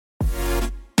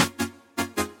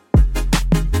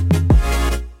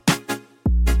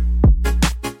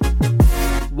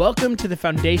Welcome to the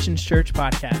Foundations Church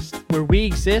podcast, where we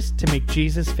exist to make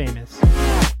Jesus famous.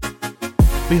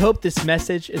 We hope this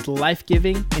message is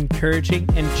life-giving, encouraging,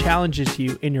 and challenges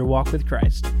you in your walk with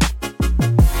Christ.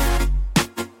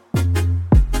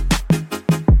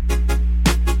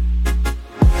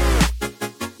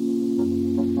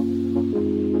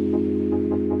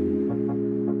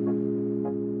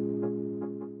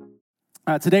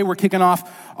 Today we're kicking off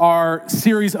our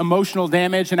series, Emotional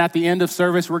Damage, and at the end of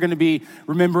service, we're going to be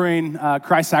remembering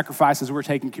Christ's sacrifice as we're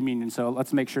taking communion. So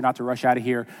let's make sure not to rush out of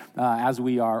here as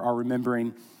we are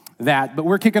remembering that. But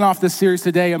we're kicking off this series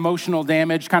today, Emotional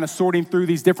Damage, kind of sorting through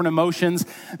these different emotions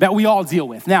that we all deal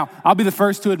with. Now, I'll be the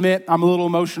first to admit I'm a little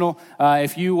emotional.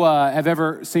 If you have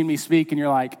ever seen me speak and you're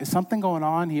like, is something going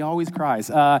on? He always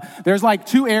cries. There's like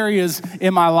two areas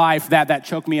in my life that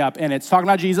choke me up, and it's talking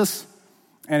about Jesus,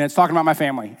 and it's talking about my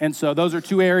family. And so those are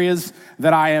two areas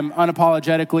that I am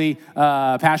unapologetically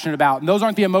passionate about. And those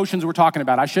aren't the emotions we're talking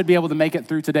about. I should be able to make it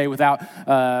through today without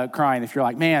crying. If you're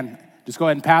like, man, just go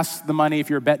ahead and pass the money if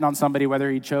you're betting on somebody,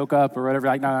 whether he choke up or whatever.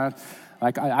 Like, no.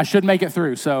 Like, I should make it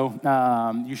through,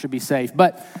 so you should be safe.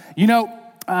 But, you know,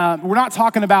 we're not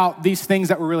talking about these things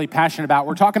that we're really passionate about.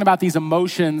 We're talking about these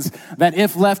emotions that,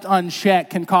 if left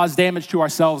unchecked, can cause damage to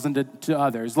ourselves and to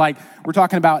others. Like, we're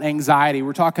talking about anxiety.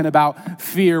 We're talking about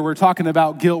fear. We're talking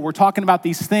about guilt. We're talking about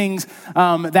these things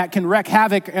that can wreak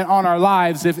havoc on our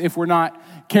lives if we're not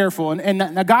careful. And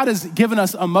now God has given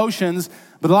us emotions,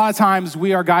 but a lot of times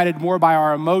we are guided more by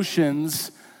our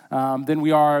emotions than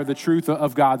we are the truth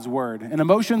of God's word. And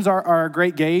emotions are a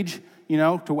great gauge, you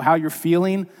know, to how you're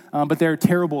feeling, but they're a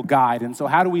terrible guide. And so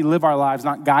how do we live our lives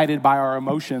not guided by our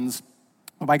emotions,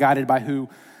 but guided by who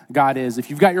God is? If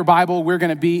you've got your Bible, we're going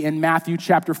to be in Matthew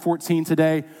chapter 14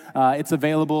 today. It's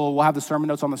available. We'll have the sermon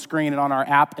notes on the screen and on our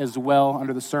app as well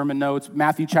under the sermon notes.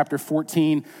 Matthew chapter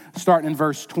 14, starting in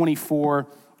verse 24,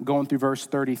 going through verse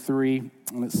 33,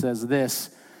 and it says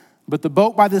this: "But the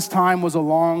boat by this time was a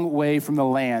long way from the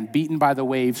land, beaten by the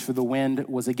waves, for the wind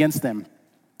was against them.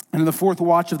 And in the fourth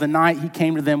watch of the night, he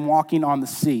came to them walking on the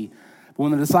sea. But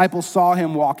when the disciples saw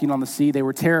him walking on the sea, they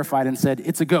were terrified and said,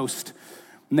 'It's a ghost.'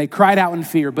 And they cried out in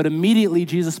fear. But immediately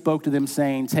Jesus spoke to them,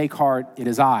 saying, 'Take heart, it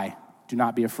is I. Do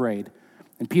not be afraid.'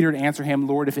 And Peter answered him,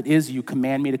 'Lord, if it is you,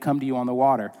 command me to come to you on the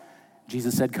water.'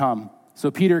 Jesus said, 'Come.' So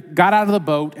Peter got out of the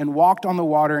boat and walked on the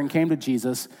water and came to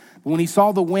Jesus. But when he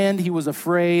saw the wind, he was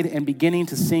afraid, and beginning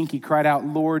to sink, he cried out,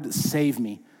 'Lord, save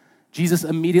me.' Jesus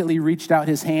immediately reached out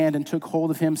his hand and took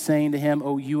hold of him, saying to him,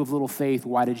 'O you of little faith,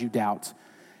 why did you doubt?'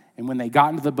 And when they got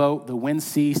into the boat, the wind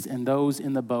ceased, and those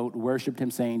in the boat worshiped him,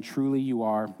 saying, 'Truly you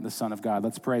are the Son of God.'"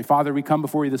 Let's pray. Father, we come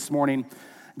before you this morning,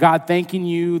 God, thanking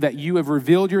you that you have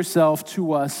revealed yourself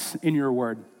to us in your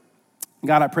word.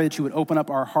 God, I pray that you would open up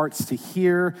our hearts to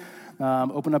hear,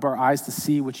 open up our eyes to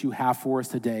see what you have for us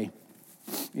today.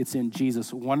 It's in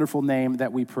Jesus' wonderful name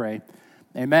that we pray.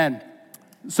 Amen.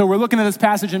 So we're looking at this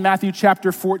passage in Matthew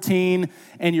chapter 14,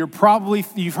 and you've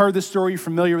heard this story, you're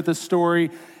familiar with this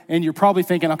story, and you're probably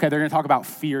thinking, okay, they're going to talk about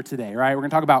fear today, right? We're going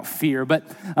to talk about fear, but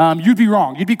you'd be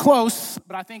wrong. You'd be close,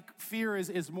 but I think fear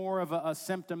is more of a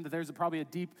symptom, that there's probably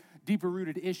a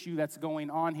deeper-rooted issue that's going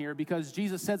on here, because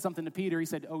Jesus said something to Peter. He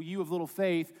said, "Oh, you of little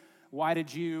faith, why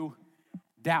did you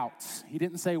doubt?" He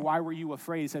didn't say, "Why were you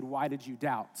afraid?" He said, "Why did you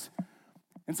doubt?"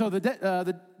 And so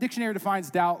the dictionary defines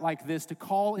doubt like this: to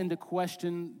call into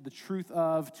question the truth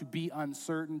of, to be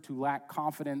uncertain, to lack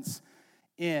confidence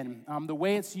in. The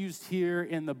way it's used here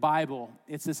in the Bible,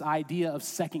 it's this idea of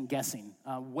second guessing,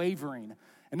 wavering.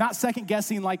 And not second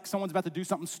guessing like someone's about to do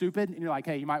something stupid, and you're like,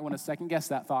 hey, you might want to second guess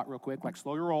that thought real quick, like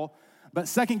slow your roll. But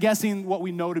second guessing what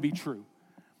we know to be true.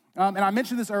 And I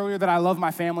mentioned this earlier, that I love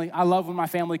my family. I love when my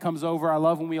family comes over. I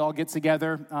love when we all get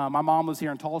together. My mom lives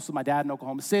here in Tulsa, my dad in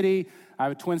Oklahoma City. I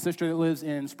have a twin sister that lives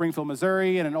in Springfield,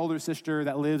 Missouri, and an older sister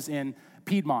that lives in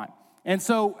Piedmont. And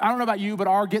so I don't know about you, but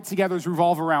our get-togethers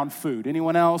revolve around food.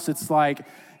 Anyone else? It's like,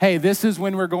 hey, this is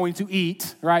when we're going to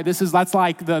eat, right? That's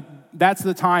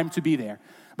the time to be there.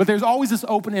 But there's always this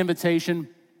open invitation: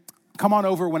 come on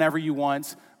over whenever you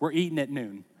want. We're eating at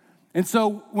noon. And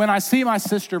so when I see my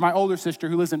sister, my older sister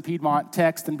who lives in Piedmont,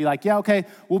 text and be like, yeah, okay,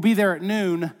 we'll be there at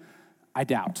noon, I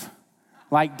doubt.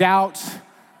 Like, doubt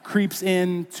creeps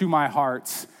into my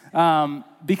heart.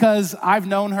 Because I've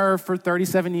known her for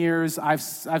 37 years. I've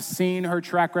seen her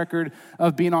track record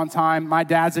of being on time. My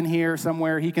dad's in here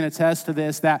somewhere. He can attest to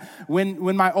this, that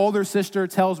when my older sister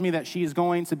tells me that she is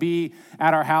going to be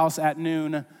at our house at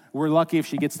noon, We're lucky if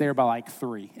she gets there by like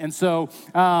 3. And so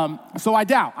I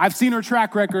doubt. I've seen her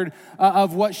track record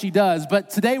of what she does. But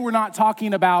today we're not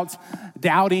talking about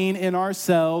doubting in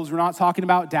ourselves. We're not talking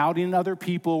about doubting in other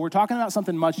people. We're talking about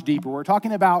something much deeper. We're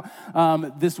talking about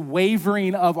this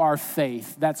wavering of our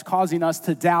faith that's causing us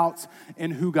to doubt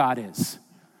in who God is.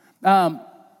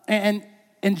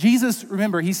 And Jesus,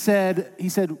 remember, he said,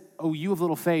 "Oh, you of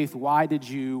little faith, why did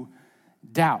you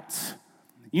doubt?"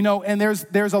 You know, and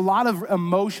there's a lot of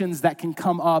emotions that can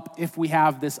come up if we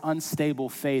have this unstable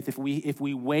faith, if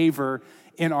we waver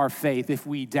in our faith, if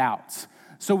we doubt.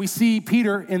 So we see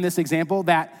Peter in this example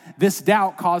that this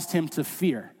doubt caused him to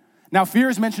fear. Now, fear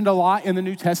is mentioned a lot in the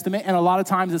New Testament, and a lot of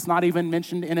times it's not even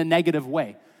mentioned in a negative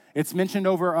way. It's mentioned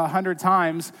over 100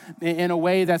 times in a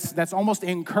way that's almost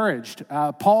encouraged.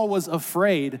 Paul was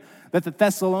afraid that the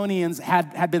Thessalonians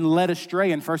had been led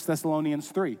astray in 1 Thessalonians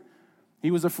 3. He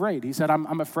was afraid. He said,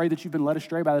 I'm afraid that you've been led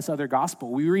astray by this other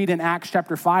gospel. We read in Acts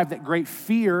chapter 5 that great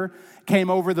fear came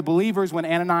over the believers when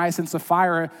Ananias and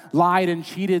Sapphira lied and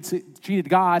cheated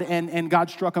God, and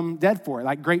God struck them dead for it.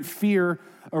 Like great fear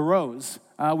arose.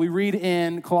 We read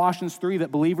in Colossians 3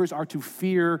 that believers are to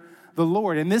fear the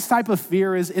Lord. And this type of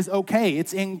fear is okay.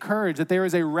 It's encouraged, that there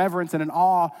is a reverence and an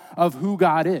awe of who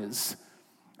God is.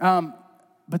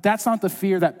 But that's not the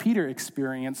fear that Peter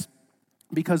experienced,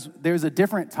 because there's a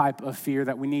different type of fear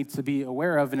that we need to be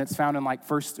aware of, and it's found in like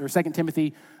 2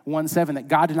 Timothy 1:7, that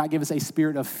God did not give us a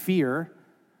spirit of fear,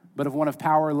 but of one of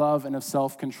power, love, and of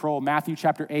self-control. Matthew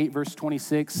chapter 8, verse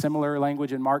 26, similar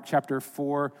language in Mark chapter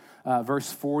 4,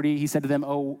 verse 40. He said to them,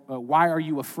 why are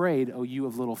you afraid, O you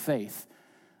of little faith?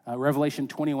 Revelation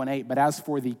 21:8, but as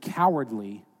for the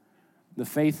cowardly, the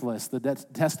faithless, the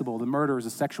detestable, the murderers, the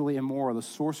sexually immoral, the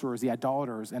sorcerers, the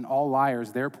idolaters, and all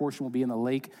liars, their portion will be in the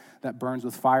lake that burns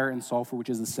with fire and sulfur, which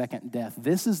is the second death.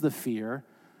 This is the fear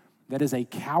that is a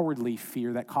cowardly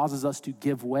fear that causes us to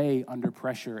give way under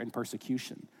pressure and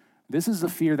persecution. This is the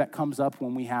fear that comes up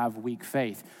when we have weak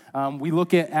faith. We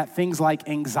look at things like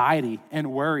anxiety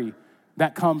and worry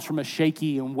that comes from a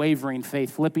shaky and wavering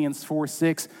faith. Philippians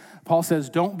 4:6, Paul says,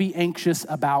 don't be anxious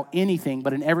about anything,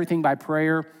 but in everything by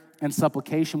prayer and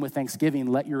supplication with thanksgiving,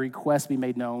 let your requests be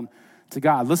made known to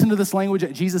God. Listen to this language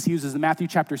that Jesus uses in Matthew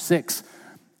chapter 6.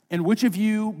 And which of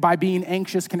you, by being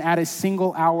anxious, can add a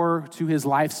single hour to his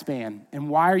lifespan? And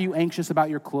why are you anxious about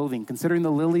your clothing? Considering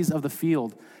the lilies of the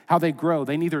field, how they grow.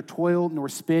 They neither toil nor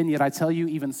spin, yet I tell you,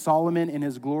 even Solomon in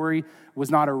his glory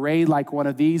was not arrayed like one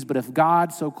of these. But if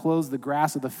God so clothes the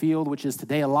grass of the field, which is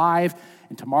today alive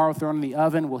and tomorrow thrown in the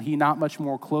oven, will he not much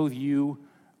more clothe you,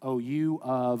 O you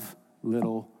of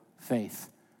little faith?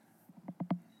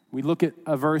 We look at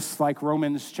a verse like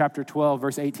Romans chapter 12,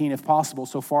 verse 18, if possible,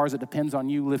 so far as it depends on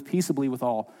you, live peaceably with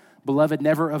all. Beloved,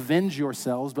 never avenge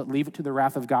yourselves, but leave it to the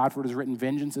wrath of God, for it is written,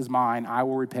 vengeance is mine, I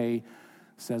will repay,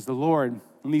 says the Lord.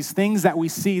 And these things that we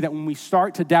see, that when we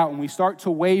start to doubt, when we start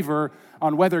to waver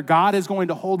on whether God is going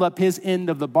to hold up his end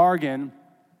of the bargain,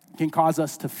 can cause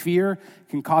us to fear,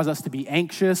 can cause us to be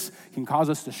anxious, can cause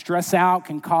us to stress out,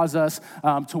 can cause us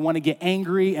to want to get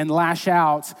angry and lash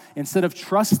out instead of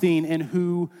trusting in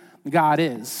who God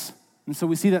is. And so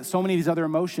we see that so many of these other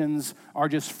emotions are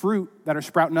just fruit that are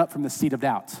sprouting up from the seed of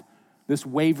doubt, this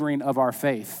wavering of our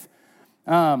faith.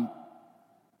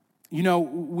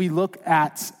 We look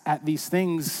at these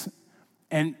things,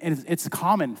 and it's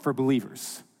common for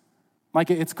believers. Like,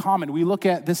 it's common. We look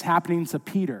at this happening to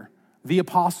Peter, the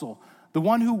apostle, the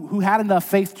one who had enough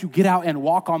faith to get out and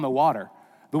walk on the water,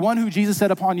 the one who Jesus said,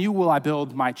 upon you will I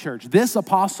build my church. This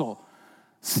apostle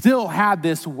still had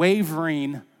this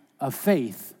wavering of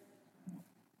faith.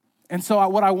 And so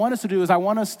what I want us to do is I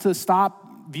want us to stop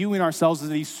viewing ourselves as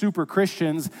these super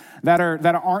Christians that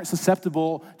aren't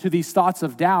susceptible to these thoughts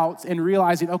of doubts, and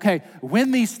realizing, okay,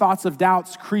 when these thoughts of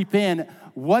doubts creep in,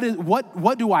 what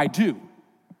do I do?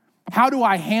 How do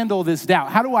I handle this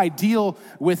doubt? How do I deal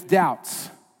with doubts?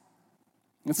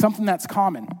 It's something that's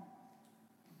common.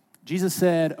 Jesus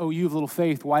said, oh, you of little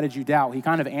faith, why did you doubt? He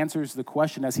kind of answers the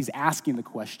question as he's asking the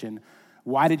question,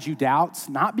 why did you doubt?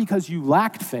 Not because you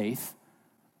lacked faith,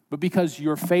 but because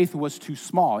your faith was too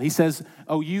small. He says,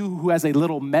 oh, you who has a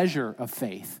little measure of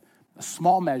faith, a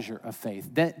small measure of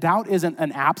faith. Doubt isn't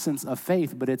an absence of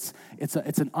faith, but it's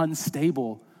an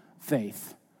unstable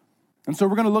faith. And so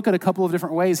we're going to look at a couple of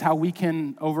different ways how we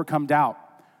can overcome doubt.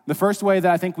 The first way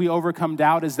that I think we overcome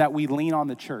doubt is that we lean on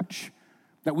the church.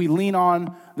 That we lean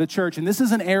on the church. And this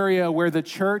is an area where the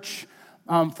church,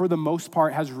 for the most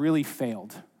part, has really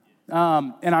failed.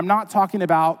 And I'm not talking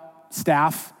about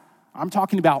staff. I'm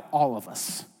talking about all of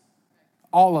us.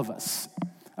 All of us.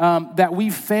 That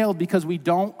we've failed because we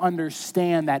don't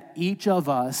understand that each of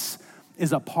us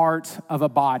is a part of a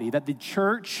body, that the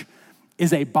church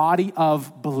is a body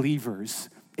of believers.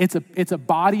 It's a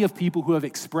body of people who have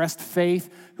expressed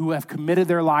faith, who have committed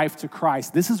their life to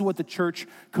Christ. This is what the church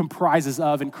comprises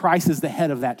of, and Christ is the head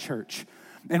of that church.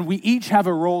 And we each have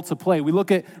a role to play. We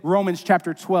look at Romans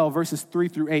chapter 12, verses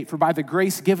 3-8. For by the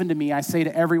grace given to me, I say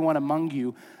to everyone among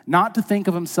you, not to think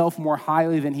of himself more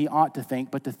highly than he ought to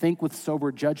think, but to think with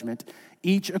sober judgment,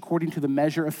 each according to the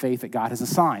measure of faith that God has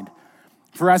assigned.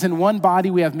 For as in one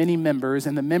body we have many members,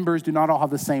 and the members do not all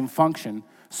have the same function.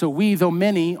 So we, though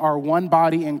many, are one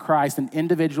body in Christ and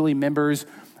individually members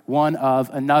one of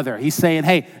another. He's saying,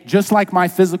 hey, just like my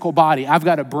physical body, I've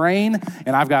got a brain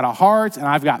and I've got a heart and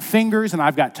I've got fingers and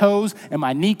I've got toes and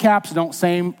my kneecaps don't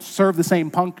serve the same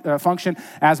function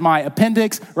as my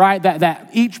appendix, right?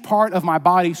 That each part of my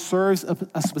body serves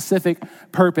a specific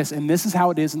purpose, and this is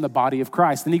how it is in the body of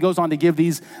Christ. And he goes on to give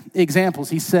these examples.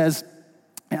 He says,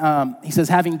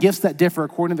 having gifts that differ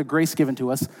according to the grace given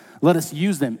to us, let us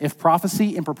use them. If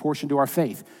prophecy, in proportion to our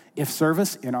faith. If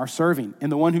service, in our serving.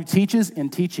 And the one who teaches, in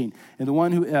teaching. And the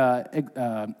one who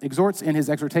exhorts, in his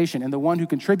exhortation. And the one who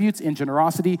contributes, in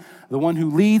generosity. The one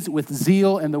who leads, with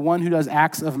zeal. And the one who does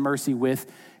acts of mercy,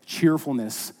 with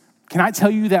cheerfulness. Can I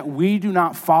tell you that we do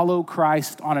not follow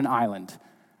Christ on an island?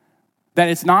 That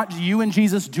it's not you and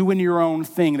Jesus doing your own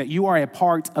thing. That you are a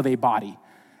part of a body.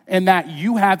 And that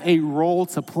you have a role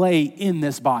to play in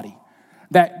this body.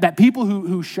 That people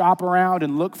who shop around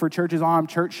and look for churches, I'm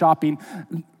church shopping,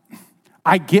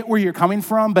 I get where you're coming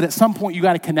from, but at some point you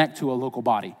got to connect to a local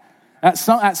body. At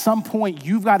some point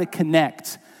you've got to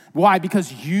connect. Why?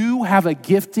 Because you have a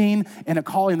gifting and a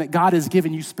calling that God has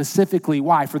given you specifically.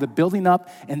 Why? For the building up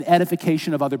and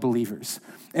edification of other believers.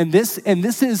 And this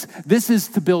is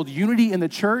to build unity in the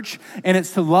church, and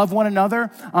it's to love one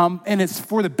another, and it's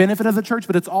for the benefit of the church,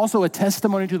 but it's also a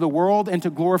testimony to the world and to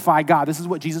glorify God. This is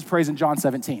what Jesus prays in John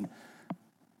 17.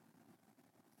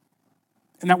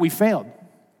 And that we failed.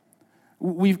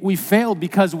 We failed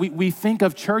because we think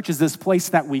of church as this place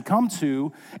that we come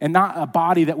to and not a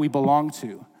body that we belong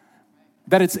to.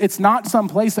 That it's not some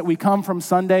place that we come from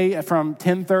Sunday from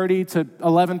 10:30 to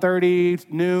 11:30,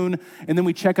 noon, and then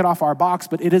we check it off our box,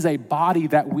 but it is a body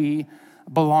that we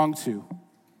belong to.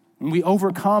 And we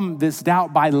overcome this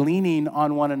doubt by leaning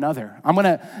on one another. I'm going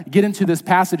to get into this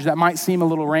passage that might seem a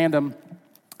little random,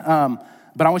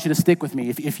 but I want you to stick with me.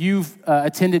 If you've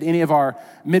attended any of our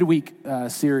midweek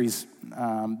series,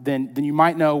 then you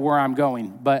might know where I'm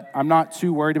going. But I'm not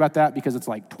too worried about that because it's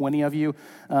like 20 of you.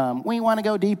 We want to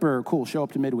go deeper. Cool, show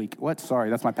up to midweek. What? Sorry,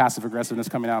 that's my passive aggressiveness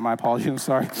coming out. My apologies, I'm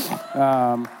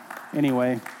sorry.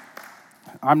 Anyway,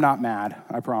 I'm not mad,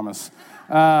 I promise.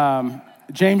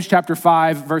 James chapter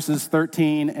 5, verses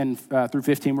 13 and through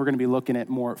 15. We're going to be looking at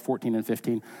more 14 and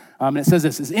 15. And it says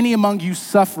this, is any among you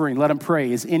suffering? Let him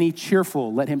pray. Is any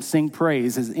cheerful? Let him sing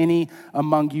praise. Is any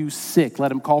among you sick?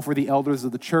 Let him call for the elders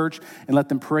of the church and let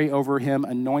them pray over him,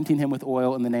 anointing him with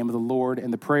oil in the name of the Lord.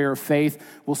 And the prayer of faith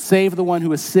will save the one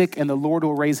who is sick, and the Lord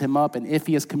will raise him up. And if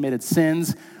he has committed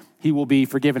sins, he will be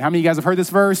forgiven. How many of you guys have heard this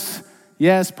verse?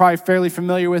 Yes, probably fairly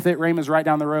familiar with it. Raymond's right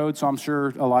down the road, so I'm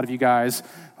sure a lot of you guys,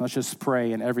 let's just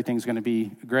pray and everything's going to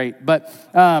be great. But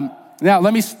now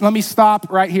let me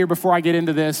stop right here before I get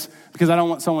into this, because I don't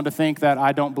want someone to think that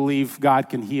I don't believe God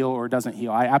can heal or doesn't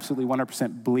heal. I absolutely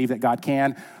 100% believe that God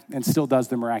can and still does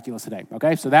the miraculous today,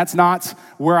 okay? So that's not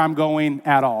where I'm going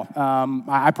at all.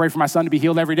 I pray for my son to be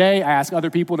healed every day. I ask other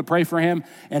people to pray for him,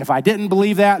 and if I didn't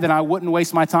believe that, then I wouldn't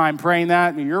waste my time praying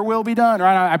that. Your will be done,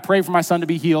 right? I pray for my son to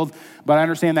be healed, but I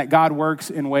understand that God works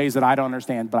in ways that I don't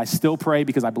understand, but I still pray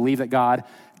because I believe that God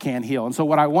can heal. And so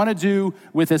what I want to do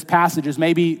with this passage is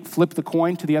maybe flip the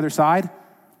coin to the other side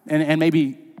and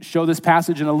maybe show this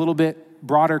passage in a little bit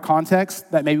broader context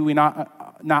that maybe we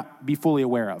not be fully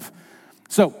aware of.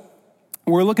 So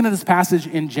we're looking at this passage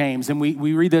in James, and we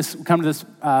read this, we come to this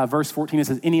verse 14, it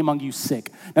says, any among you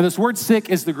sick. Now this word sick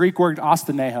is the Greek word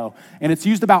osteneho, and it's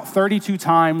used about 32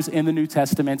 times in the New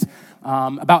Testament.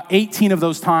 About 18 of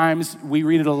those times, we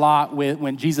read it a lot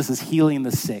when Jesus is healing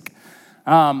the sick.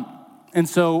 And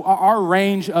so our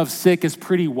range of sick is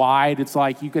pretty wide. It's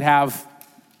like you could have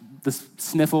the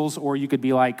sniffles or you could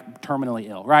be like terminally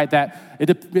ill, right?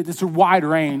 It's a wide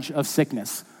range of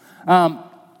sickness.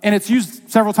 And it's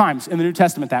used several times in the New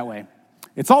Testament that way.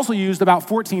 It's also used about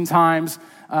 14 times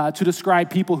to describe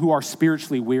people who are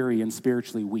spiritually weary and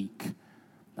spiritually weak,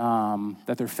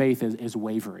 that their faith is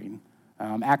wavering.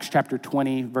 Acts chapter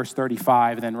 20, verse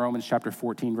 35, and then Romans chapter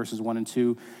 14, verses 1 and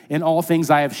 2. In all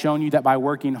things I have shown you that by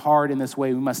working hard in this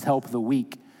way, we must help the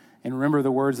weak. And remember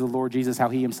the words of the Lord Jesus, how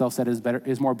he himself said it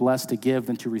is more blessed to give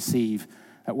than to receive.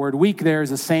 That word weak there is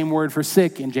the same word for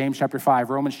sick in James chapter 5,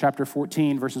 Romans chapter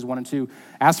 14, verses 1 and 2.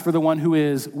 As for the one who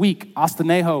is weak,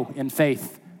 asteneho in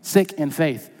faith, sick in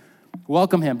faith,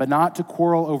 welcome him, but not to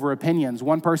quarrel over opinions.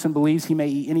 One person believes he may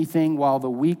eat anything, while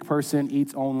the weak person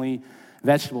eats only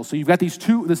vegetables. So you've got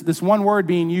this one word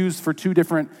being used for two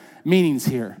different meanings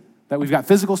here. That we've got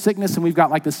physical sickness and we've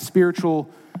got like this spiritual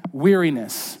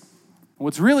weariness.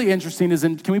 What's really interesting is,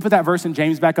 can we put that verse in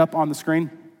James back up on the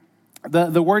screen?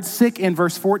 The word sick in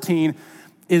verse 14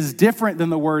 is different than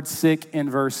the word sick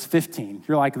in verse 15.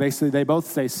 You're like, they both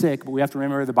say sick, but we have to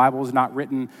remember the Bible is not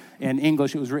written in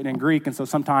English, it was written in Greek, and so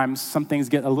sometimes some things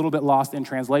get a little bit lost in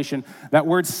translation. That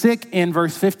word sick in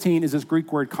verse 15 is this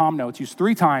Greek word kamno. It's used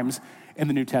 3 times in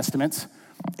the New Testament,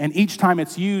 and each time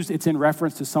it's used, it's in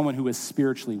reference to someone who is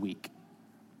spiritually weak.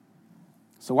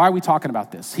 So why are we talking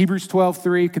about this? Hebrews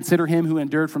 12:3, consider him who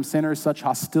endured from sinners such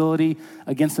hostility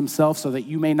against himself so that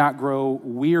you may not grow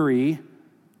weary,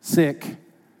 sick,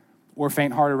 or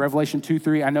faint-hearted. Revelation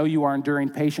 2:3, I know you are enduring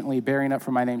patiently, bearing up for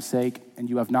my name's sake,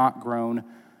 and you have not grown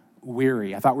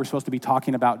weary. I thought we were supposed to be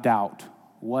talking about doubt.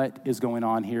 What is going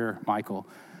on here, Michael?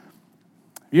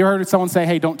 Have you ever heard someone say,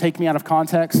 hey, don't take me out of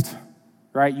context?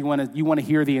 Right? You want to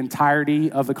hear the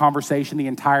entirety of the conversation, the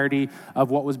entirety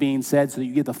of what was being said so that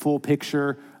you get the full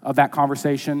picture of that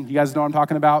conversation. You guys know what I'm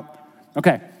talking about?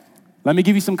 Okay, let me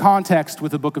give you some context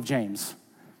with the book of James.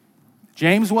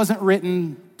 James wasn't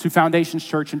written to Foundations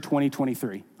Church in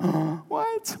 2023.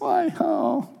 What? Why?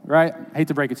 Oh, right? I hate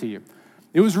to break it to you.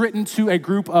 It was written to a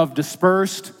group of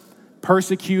dispersed,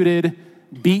 persecuted,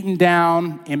 beaten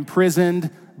down, imprisoned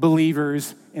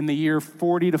believers in the year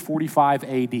 40 to 45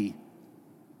 AD.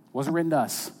 Wasn't written to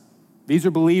us. These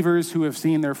are believers who have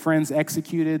seen their friends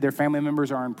executed, their family members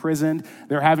are imprisoned,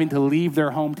 they're having to leave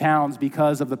their hometowns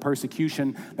because of the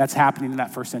persecution that's happening in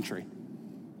that first century.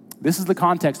 This is the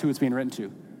context who it's being written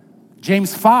to.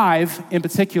 James 5, in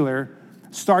particular,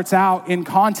 starts out in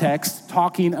context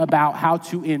talking about how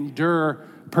to endure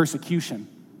persecution.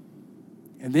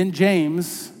 And then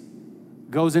James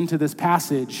goes into this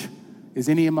passage, is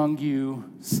any among you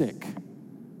sick?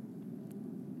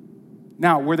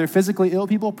 Now, were there physically ill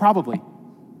people? Probably.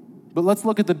 But let's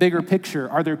look at the bigger picture.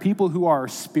 Are there people who are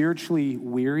spiritually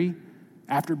weary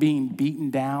after being beaten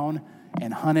down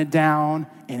and hunted down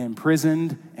and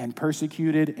imprisoned and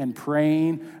persecuted and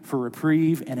praying for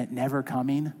reprieve and it never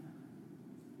coming?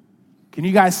 Can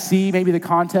you guys see maybe the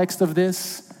context of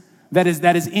this? That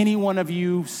is any one of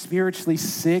you spiritually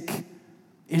sick?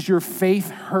 Is your faith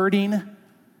hurting?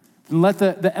 Let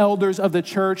the elders of the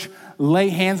church lay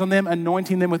hands on them,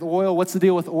 anointing them with oil. What's the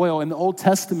deal with oil? In the Old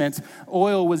Testament,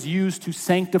 oil was used to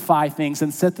sanctify things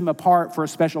and set them apart for a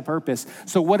special purpose.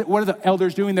 So what are the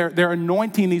elders doing? They're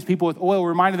anointing these people with oil,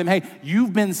 reminding them, hey,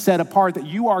 you've been set apart, that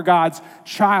you are God's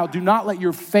child. Do not let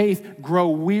your faith grow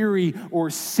weary or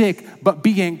sick, but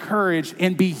be encouraged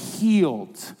and be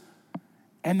healed,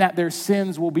 and that their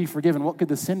sins will be forgiven. What could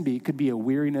the sin be? It could be a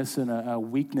weariness and a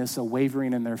weakness, a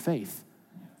wavering in their faith.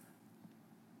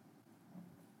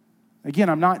 Again,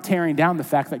 I'm not tearing down the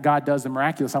fact that God does the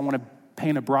miraculous. I want to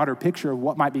paint a broader picture of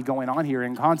what might be going on here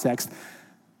in context.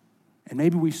 And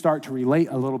maybe we start to relate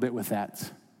a little bit with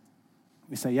that.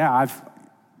 We say, yeah,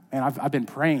 I've been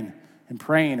praying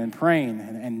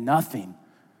and nothing.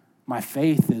 My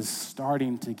faith is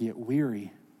starting to get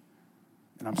weary,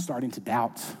 and I'm starting to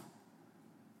doubt.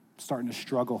 I'm starting to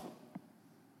struggle.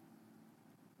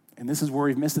 And this is where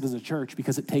we've missed it as a church,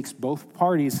 because it takes both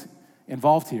parties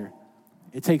involved here.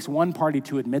 It takes one party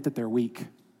to admit that they're weak.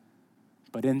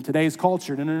 But in today's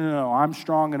culture, no, I'm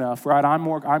strong enough, right?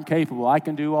 I'm capable. I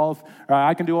can do all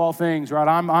things, right?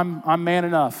 I'm man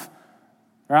enough.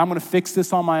 Right? I'm going to fix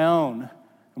this on my own.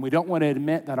 And we don't want to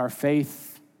admit that our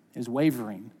faith is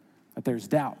wavering, that there's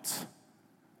doubts.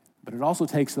 But it also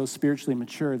takes those spiritually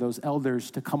mature, those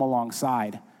elders, to come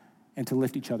alongside and to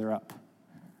lift each other up.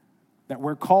 That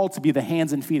we're called to be the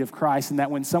hands and feet of Christ, and that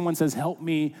when someone says, help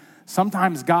me,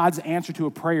 sometimes God's answer to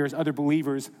a prayer is other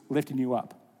believers lifting you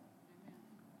up.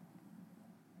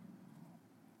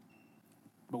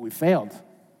 But we failed.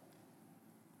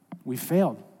 We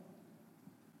failed.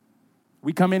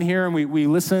 We come in here and we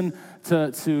listen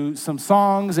to some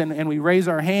songs and we raise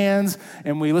our hands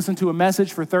and we listen to a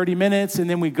message for 30 minutes and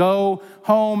then we go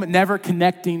home never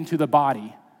connecting to the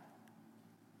body.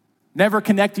 Never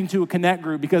connecting to a connect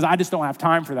group because I just don't have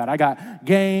time for that. I got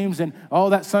games and,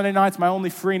 that Sunday night's my only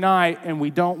free night, and we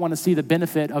don't want to see the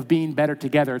benefit of being better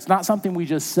together. It's not something we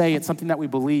just say. It's something that we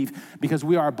believe because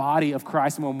we are a body of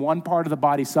Christ, and when one part of the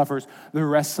body suffers, the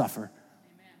rest suffer.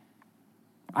 Amen.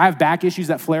 I have back issues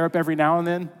that flare up every now and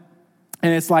then,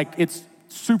 and it's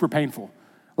super painful.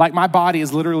 Like my body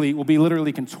will be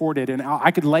literally contorted, and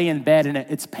I could lay in bed and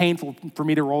it's painful for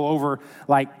me to roll over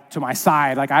like to my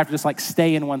side. Like I have to just like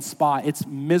stay in one spot. It's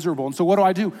miserable. And so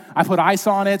what do? I put ice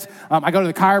on it. I go to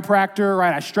the chiropractor,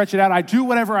 right? I stretch it out. I do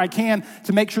whatever I can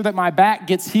to make sure that my back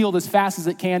gets healed as fast as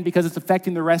it can because it's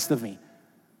affecting the rest of me.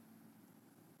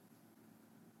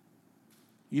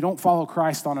 You don't follow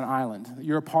Christ on an island.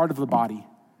 You're a part of the body.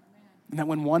 And that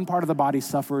when one part of the body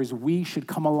suffers, we should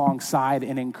come alongside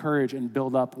and encourage and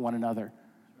build up one another.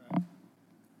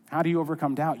 How do you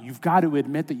overcome doubt? You've got to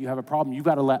admit that you have a problem. You've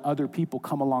got to let other people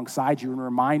come alongside you and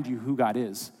remind you who God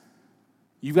is.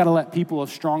 You've got to let people of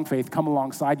strong faith come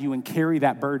alongside you and carry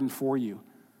that burden for you.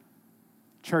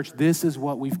 Church, this is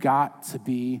what we've got to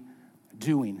be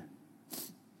doing.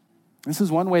 This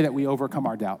is one way that we overcome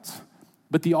our doubts.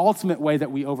 But the ultimate way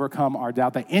that we overcome our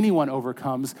doubt, that anyone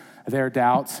overcomes their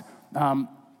doubts,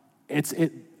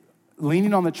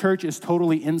 leaning on the church is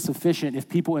totally insufficient if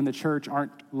people in the church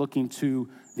aren't looking to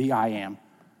the I am.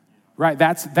 Right?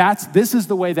 This is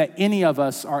the way that any of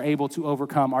us are able to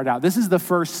overcome our doubt. This is the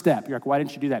first step. You're like, why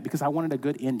didn't you do that? Because I wanted a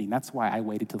good ending. That's why I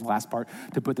waited to the last part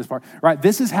to put this part. Right?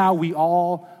 This is how we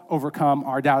all overcome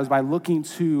our doubt, is by looking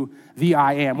to the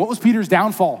I am. What was Peter's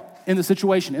downfall in the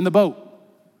situation, in the boat?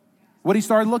 What he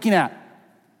started looking at?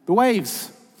 The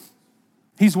waves.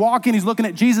 He's walking, he's looking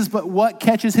at Jesus, but what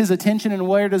catches his attention and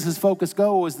where does his focus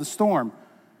go is the storm.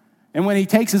 And when he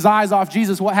takes his eyes off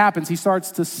Jesus, what happens? He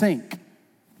starts to sink.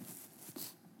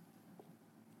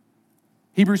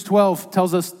 Hebrews 12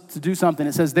 tells us to do something.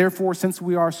 It says, therefore, since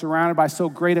we are surrounded by so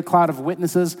great a cloud of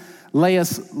witnesses, let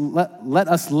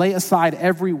us lay aside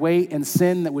every weight and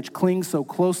sin that which clings so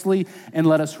closely, and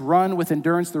let us run with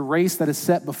endurance the race that is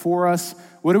set before us.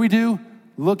 What do?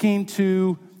 Looking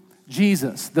to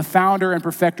Jesus, the founder and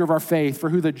perfecter of our faith, for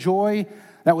who the joy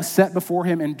that was set before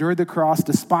him endured the cross,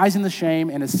 despising the shame,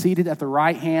 and is seated at the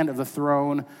right hand of the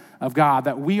throne of God.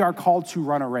 That we are called to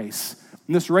run a race.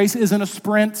 And this race isn't a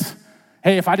sprint.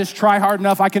 Hey, if I just try hard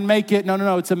enough, I can make it.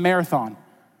 No, it's a marathon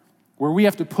where we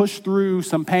have to push through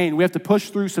some pain. We have to push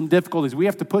through some difficulties. We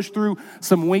have to push through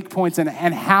some weak points. And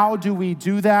how do we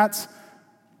do that?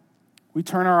 We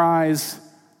turn our eyes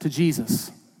to Jesus.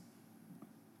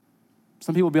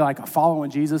 Some people will be like,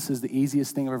 following Jesus is the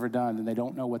easiest thing I've ever done, and they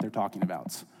don't know what they're talking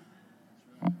about.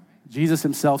 Jesus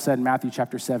himself said in Matthew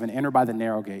chapter 7, enter by the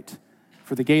narrow gate,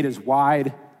 for the gate is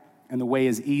wide and the way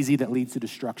is easy that leads to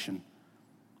destruction.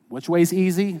 Which way is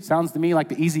easy? Sounds to me like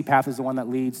the easy path is the one that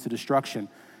leads to destruction.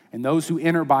 And those who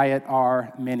enter by it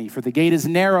are many. For the gate is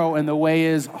narrow and the way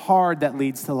is hard that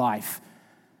leads to life.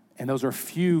 And those are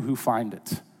few who find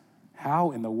it.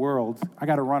 How in the world? I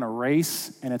got to run a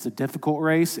race and it's a difficult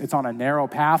race. It's on a narrow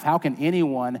path. How can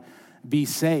anyone be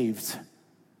saved?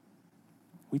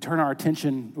 We turn our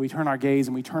attention, we turn our gaze,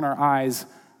 and we turn our eyes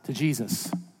to Jesus.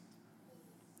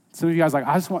 Some of you guys are like,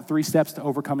 I just want 3 steps to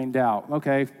overcoming doubt.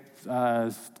 Okay,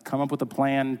 come up with a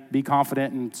plan, be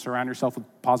confident, and surround yourself with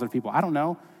positive people. I don't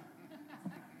know.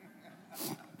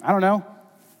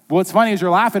 What's funny is you're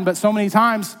laughing, but so many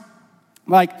times,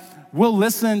 like, we'll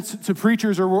listen to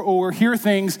preachers or hear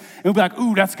things, and we'll be like,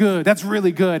 ooh, that's good. That's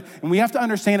really good. And we have to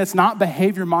understand it's not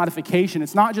behavior modification.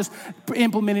 It's not just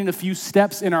implementing a few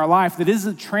steps in our life. That is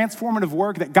a transformative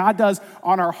work that God does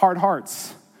on our hard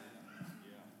hearts.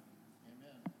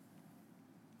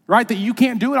 Right? That you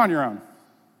can't do it on your own.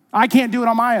 I can't do it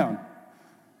on my own.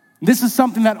 This is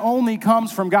something that only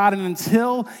comes from God, and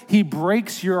until he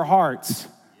breaks your hearts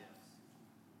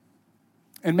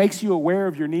and makes you aware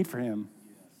of your need for him,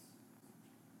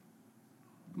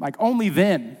 like only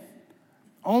then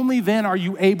are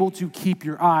you able to keep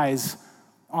your eyes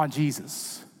on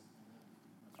Jesus.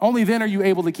 Only then are you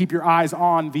able to keep your eyes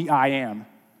on the I am.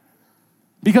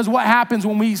 Because what happens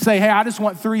when we say, hey, I just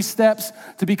want 3 steps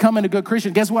to becoming a good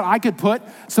Christian? Guess what? I could put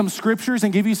some scriptures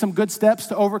and give you some good steps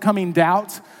to overcoming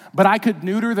doubt, but I could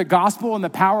neuter the gospel and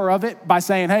the power of it by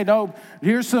saying, hey, no,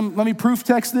 let me proof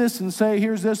text this and say,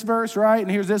 here's this verse, right? And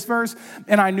here's this verse.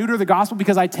 And I neuter the gospel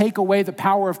because I take away the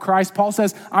power of Christ. Paul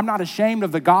says, I'm not ashamed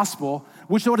of the gospel.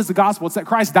 What is the gospel? It's that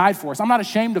Christ died for us. I'm not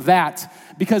ashamed of that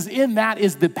because in that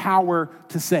is the power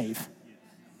to save.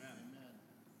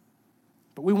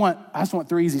 But I just want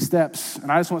 3 easy steps,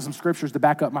 and I just want some scriptures to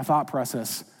back up my thought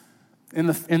process. In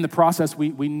the process,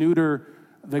 we neuter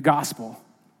the gospel.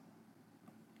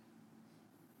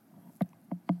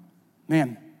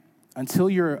 Man, until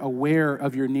you're aware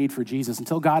of your need for Jesus,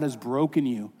 until God has broken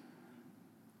you,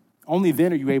 only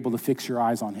then are you able to fix your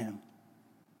eyes on him.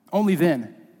 Only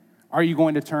then are you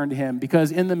going to turn to him.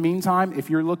 Because in the meantime, if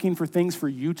you're looking for things for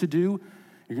you to do,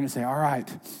 You're going to say, all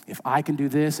right, if I can do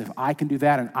this, if I can do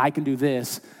that, and I can do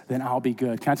this, then I'll be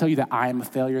good. Can I tell you that I am a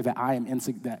failure, that I am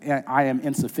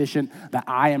insufficient, that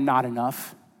I am not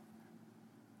enough?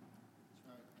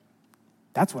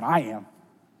 That's what I am.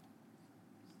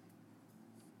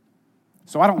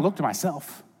 So I don't look to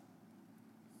myself.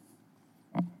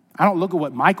 I don't look at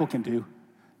what Michael can do.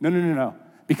 No.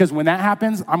 Because when that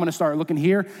happens, I'm going to start looking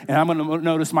here, and I'm going to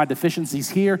notice my deficiencies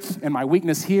here and my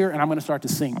weakness here, and I'm going to start to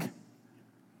sink.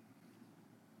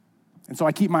 And so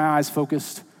I keep my eyes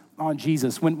focused on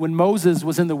Jesus. When Moses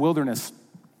was in the wilderness,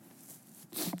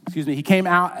 he came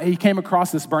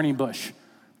across this burning bush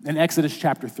in Exodus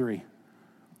chapter 3.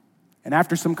 And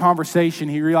after some conversation,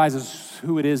 he realizes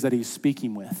who it is that he's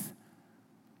speaking with.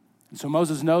 And so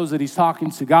Moses knows that he's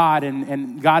talking to God,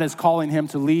 and God is calling him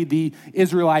to lead the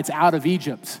Israelites out of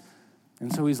Egypt.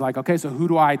 And so he's like, okay, so who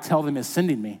do I tell them is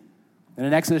sending me? And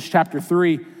in Exodus chapter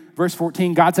 3, verse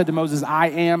 14, God said to Moses, I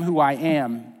am who I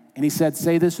am. And he said,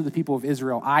 say this to the people of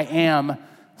Israel, I am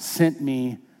sent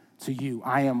me to you.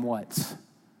 I am what?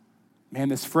 Man,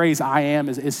 this phrase, I am,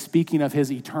 is speaking of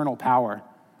his eternal power,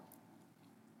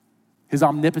 his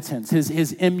omnipotence,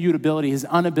 his immutability, his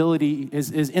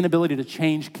inability to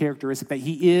change characteristic, that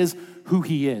he is who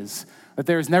he is, that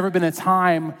there has never been a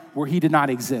time where he did not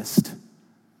exist,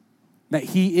 that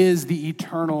he is the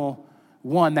eternal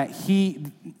one, that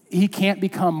he can't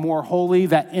become more holy,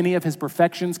 that any of his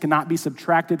perfections cannot be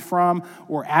subtracted from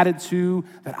or added to,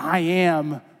 that I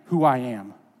am who I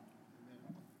am.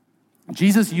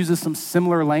 Jesus uses some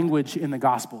similar language in the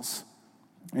Gospels.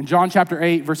 In John chapter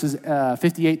 8, verses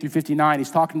 58 through 59,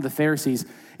 he's talking to the Pharisees,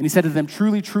 and he said to them,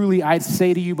 truly, truly, I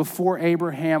say to you, before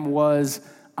Abraham was,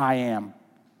 I am.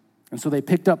 And so they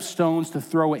picked up stones to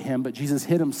throw at him, but Jesus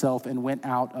hid himself and went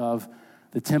out of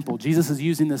the temple. Jesus is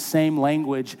using the same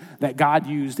language that God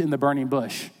used in the burning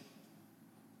bush.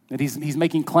 That he's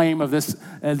making claim of this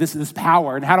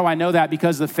power. And how do I know that?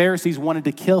 Because the Pharisees wanted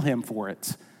to kill him for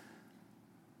it.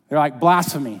 They're like,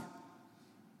 blasphemy.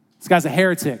 This guy's a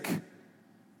heretic.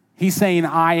 He's saying,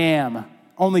 I am.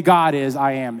 Only God is,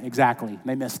 I am. Exactly.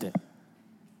 They missed it.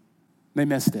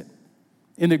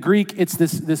 In the Greek, it's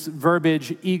this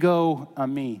verbiage, ego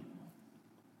eimi.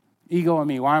 Ego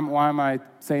eimi. Why am I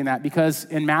saying that? Because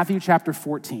in Matthew chapter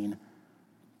 14,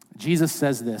 Jesus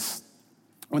says this.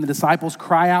 When the disciples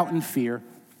cry out in fear,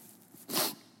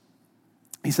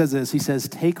 he says this. He says,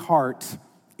 take heart,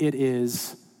 it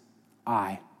is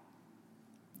I.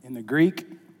 In the Greek, it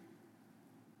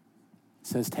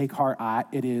says, take heart,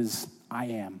 it is I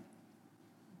am.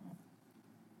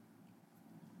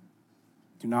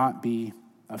 Do not be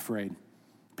afraid.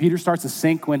 Peter starts to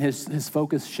sink when his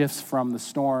focus shifts from the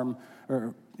storm,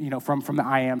 or from the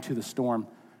I am to the storm.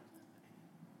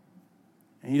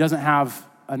 And he doesn't have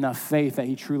enough faith that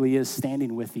he truly is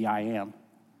standing with the I am.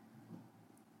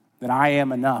 That I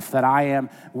am enough, that I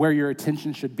am where your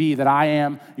attention should be, that I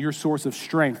am your source of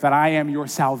strength, that I am your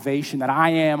salvation, that I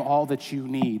am all that you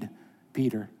need,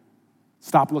 Peter.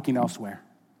 Stop looking elsewhere.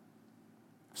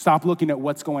 Stop looking at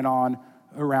what's going on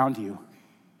around you.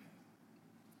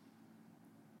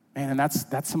 Man, and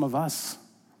that's some of us,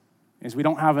 is we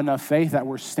don't have enough faith that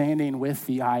we're standing with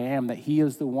the I am, that he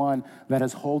is the one that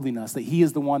is holding us, that he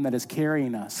is the one that is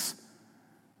carrying us.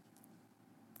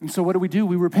 And so what do?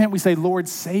 We repent, we say, Lord,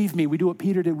 save me. We do what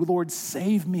Peter did, Lord,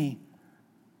 save me.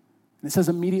 And it says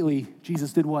immediately,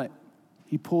 Jesus did what?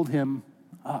 He pulled him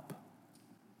up.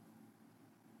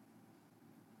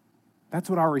 That's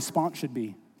what our response should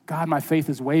be. God, my faith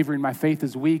is wavering, my faith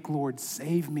is weak. Lord,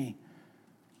 save me.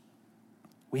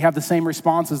 We have the same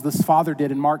response as this father did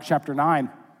in Mark chapter 9.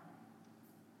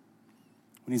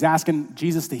 When he's asking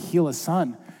Jesus to heal his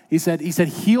son, he said,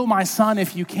 heal my son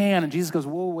if you can. And Jesus goes,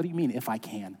 whoa, what do you mean if I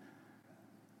can?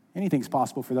 Anything's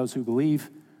possible for those who believe.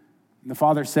 And the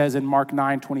father says in Mark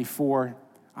 9:24,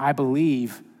 I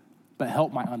believe, but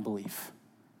help my unbelief.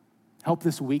 Help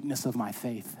this weakness of my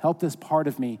faith. Help this part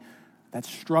of me that's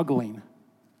struggling.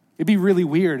 It'd be really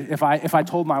weird if I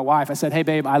told my wife, I said, hey,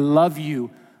 babe, I love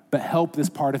you, but help this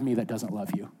part of me that doesn't love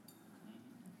you.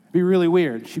 It'd be really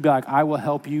weird. She'd be like, I will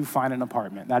help you find an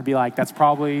apartment. That'd be like, that's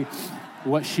probably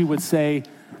what she would say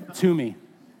to me.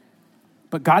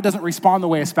 But God doesn't respond the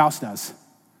way a spouse does.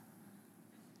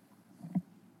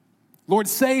 Lord,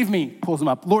 save me, pulls him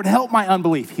up. Lord, help my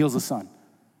unbelief, heals the son.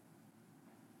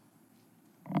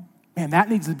 Man, that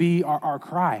needs to be our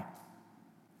cry.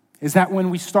 Is that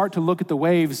when we start to look at the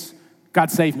waves, God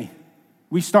save me.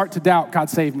 We start to doubt, God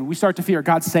save me. We start to fear,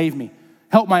 God save me.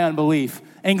 Help my unbelief.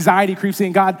 Anxiety creeps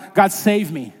in, God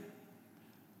save me.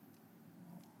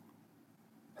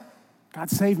 God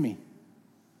save me.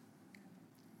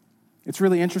 It's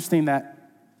really interesting that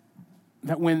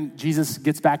that when Jesus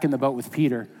gets back in the boat with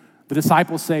Peter, the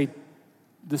disciples say,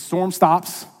 the storm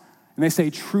stops, and they say,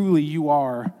 truly, you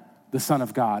are the Son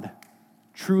of God.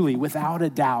 Truly, without a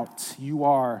doubt, you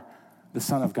are the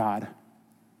Son of God.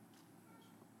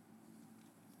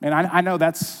 And I know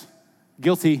that's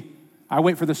guilty. I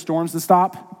wait for the storms to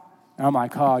stop, and I'm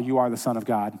like, oh, you are the Son of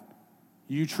God.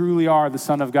 You truly are the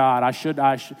Son of God.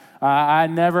 I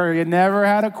never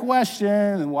had a question.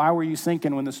 And why were you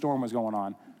sinking when the storm was going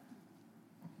on?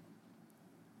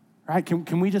 Right?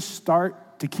 Can we just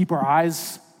start to keep our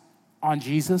eyes on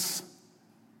Jesus?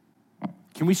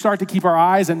 Can we start to keep our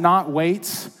eyes and not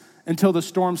wait until the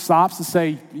storm stops to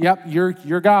say, yep,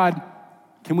 you're God?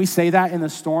 Can we say that in the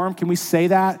storm? Can we say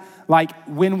that like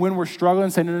when we're struggling,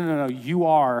 say, no, you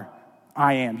are,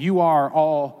 I am. You are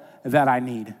all that I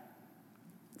need.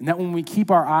 And that when we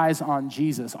keep our eyes on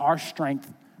Jesus, our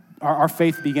strength, our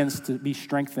faith begins to be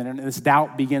strengthened, and this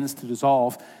doubt begins to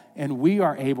dissolve, and we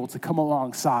are able to come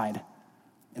alongside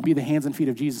and be the hands and feet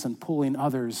of Jesus and pulling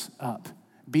others up,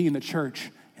 being the church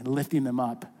and lifting them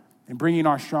up and bringing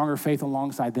our stronger faith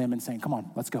alongside them and saying, come on,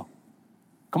 let's go.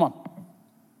 Come on.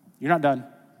 You're not done.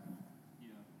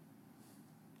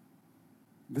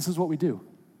 This is what we do.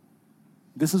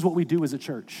 This is what we do as a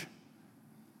church.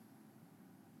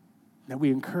 That we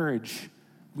encourage,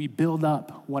 we build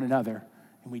up one another,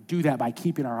 and we do that by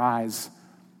keeping our eyes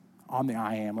on the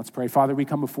I am. Let's pray. Father, we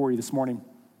come before you this morning.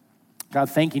 God,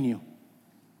 thanking you.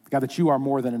 God, that you are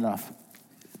more than enough.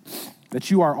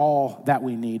 That you are all that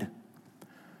we need.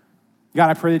 God,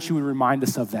 I pray that you would remind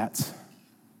us of that.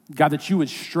 God, that you would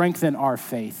strengthen our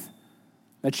faith.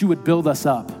 That you would build us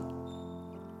up.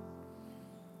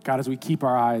 God, as we keep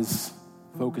our eyes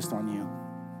focused on you.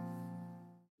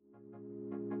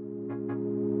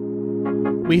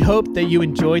 We hope that you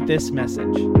enjoyed this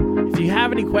message. If you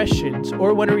have any questions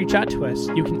or want to reach out to us,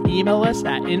 you can email us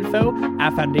at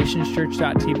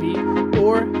info@foundationschurch.tv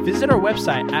or visit our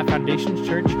website at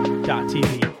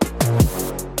foundationschurch.tv.